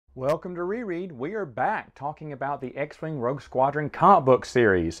Welcome to Reread. We are back talking about the X-Wing Rogue Squadron comic book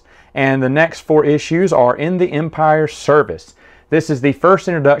series, and the next 4 issues are in the Empire's service. This is the first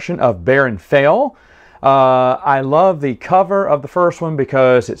introduction of Baron Fail. I love the cover of the first one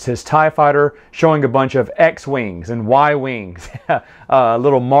because it's his TIE fighter showing a bunch of X-Wings and Y-Wings,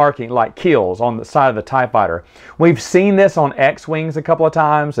 little marking like kills on the side of the TIE fighter. We've seen this on X-Wings a couple of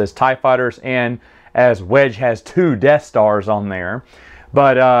times as TIE fighters and as Wedge has 2 Death Stars on there.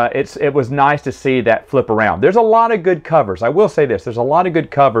 But it was nice to see that flip around. There's a lot of good covers. I will say this. There's a lot of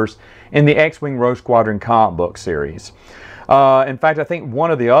good covers in the X-Wing Rogue Squadron comic book series. In fact, I think one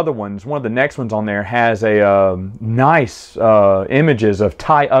of the next ones on there has a nice images of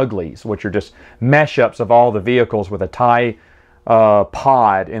TIE Uglies, which are just mesh-ups of all the vehicles with a TIE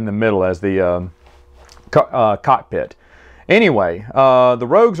pod in the middle as the cockpit. Anyway, the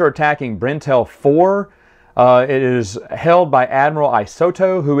Rogues are attacking Brentel 4. It is held by Admiral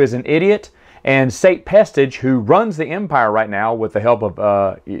Isoto, who is an idiot, and Sate Pestage, who runs the Empire right now with the help of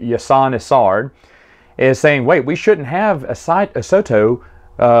Yasan Isard, is saying, wait, we shouldn't have Isoto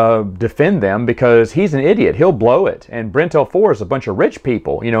defend them because he's an idiot. He'll blow it. And Brentel 4 is a bunch of rich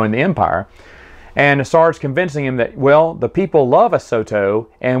people, you know, in the Empire. And Isard's convincing him that, well, the people love Isoto,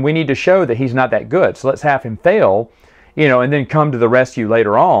 and we need to show that he's not that good. So let's have him fail, you know, and then come to the rescue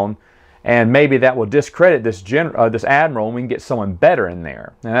later on. And maybe that will discredit this admiral, and we can get someone better in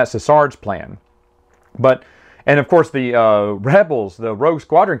there. And that's Isard's plan. And of course, the rebels, the Rogue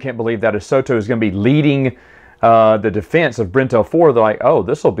Squadron, can't believe that Isoto is going to be leading the defense of Brentel 4. They're like, oh,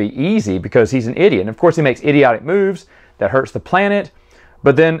 this will be easy because he's an idiot. And of course, he makes idiotic moves that hurts the planet.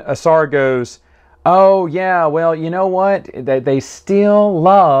 But then Isard goes, oh, yeah, well, you know what? They still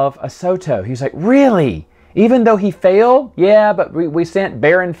love Isoto. He's like, really? Even though he failed? Yeah, but we sent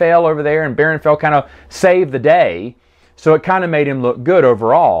Baron Fail over there, and Baron Fail kind of saved the day. So it kind of made him look good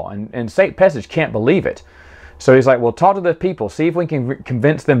overall. And Sate Pestage can't believe it. So he's like, well, talk to the people. See if we can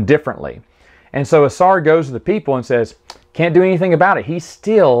convince them differently. And so Isard goes to the people and says, can't do anything about it. He's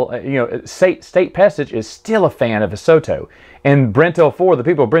still, you know, Sate Pestage is still a fan of Isoto. And Brentel 4, the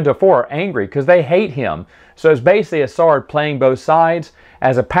people of Brentel 4 are angry because they hate him. So it's basically Isard playing both sides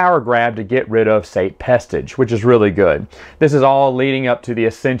as a power grab to get rid of Sate Pestage, which is really good. This is all leading up to the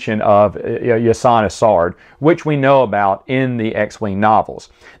ascension of Yasan Isard, which we know about in the X-Wing novels.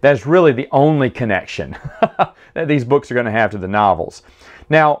 That's really the only connection that these books are going to have to the novels.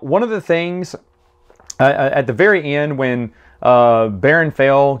 Now, one of the things at the very end when Baron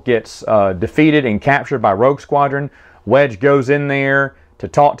Fail gets defeated and captured by Rogue Squadron, Wedge goes in there to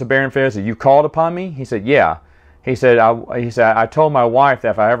talk to Baron Fail. He said, you called upon me? He said, yeah. He said, I told my wife that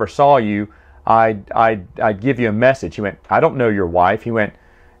if I ever saw you, I'd give you a message. He went, I don't know your wife.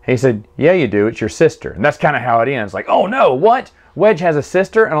 He said, yeah, you do. It's your sister. And that's kind of how it ends. Like, oh no, what? Wedge has a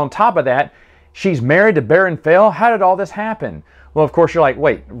sister, and on top of that, she's married to Baron Fail? How did all this happen? Well, of course, you're like,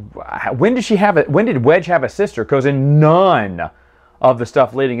 wait, when did Wedge have a sister? Because in none of the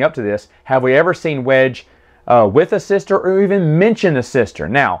stuff leading up to this have we ever seen Wedge with a sister or even mention a sister.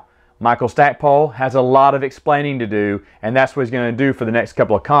 Now, Michael Stackpole has a lot of explaining to do, and that's what he's going to do for the next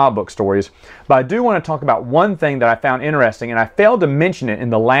couple of comic book stories. But I do want to talk about one thing that I found interesting, and I failed to mention it in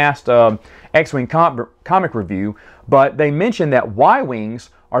the last X-Wing comic review, but they mentioned that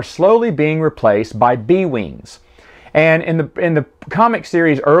Y-Wings are slowly being replaced by B-Wings. And in the comic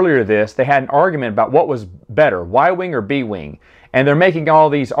series earlier this, they had an argument about what was better, Y-Wing or B-Wing. And they're making all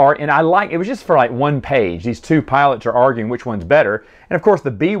these and it was just for like 1 page. These 2 pilots are arguing which one's better. And of course the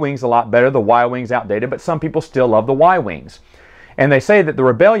B-Wing's a lot better, the Y-Wing's outdated, but some people still love the Y-Wings. And they say that the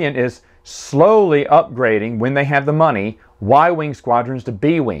Rebellion is slowly upgrading, when they have the money, Y-Wing squadrons to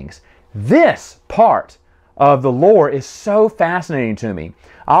B-Wings. This part of the lore is so fascinating to me.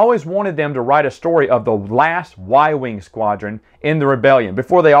 I always wanted them to write a story of the last Y-Wing squadron in the Rebellion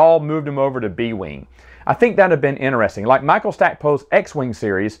before they all moved them over to B-Wing. I think that would have been interesting. Like Michael Stackpole's X-Wing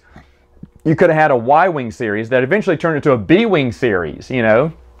series, you could have had a Y-Wing series that eventually turned into a B-Wing series, you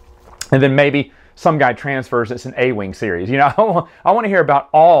know, and then maybe some guy transfers it's an A-Wing series. You know, I want to hear about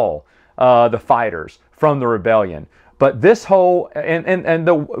all the fighters from the Rebellion. But this whole, and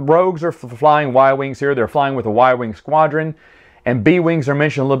the Rogues are flying Y-Wings here. They're flying with a Y-Wing squadron, and B-Wings are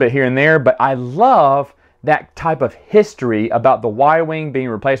mentioned a little bit here and there. But I love that type of history about the Y-Wing being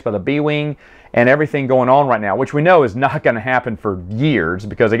replaced by the B-Wing and everything going on right now, which we know is not going to happen for years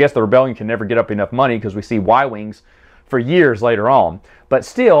because I guess the Rebellion can never get up enough money because we see Y-Wings for years later on. But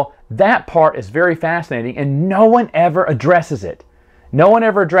still, that part is very fascinating and no one ever addresses it. No one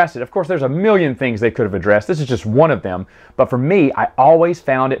ever addressed it. Of course, there's a million things they could have addressed. This is just one of them. But for me, I always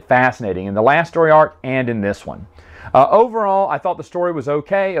found it fascinating in the last story arc and in this one. Overall, I thought the story was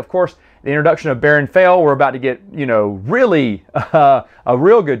okay. Of course, the introduction of Baron Fail, we're about to get, really a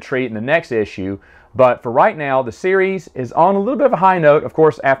real good treat in the next issue. But for right now, the series is on a little bit of a high note. Of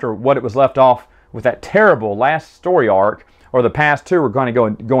course, after what it was left off with that terrible last story arc, or the past two were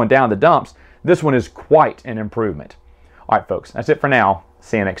going down the dumps, this one is quite an improvement. All right, folks, that's it for now.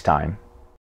 See you next time.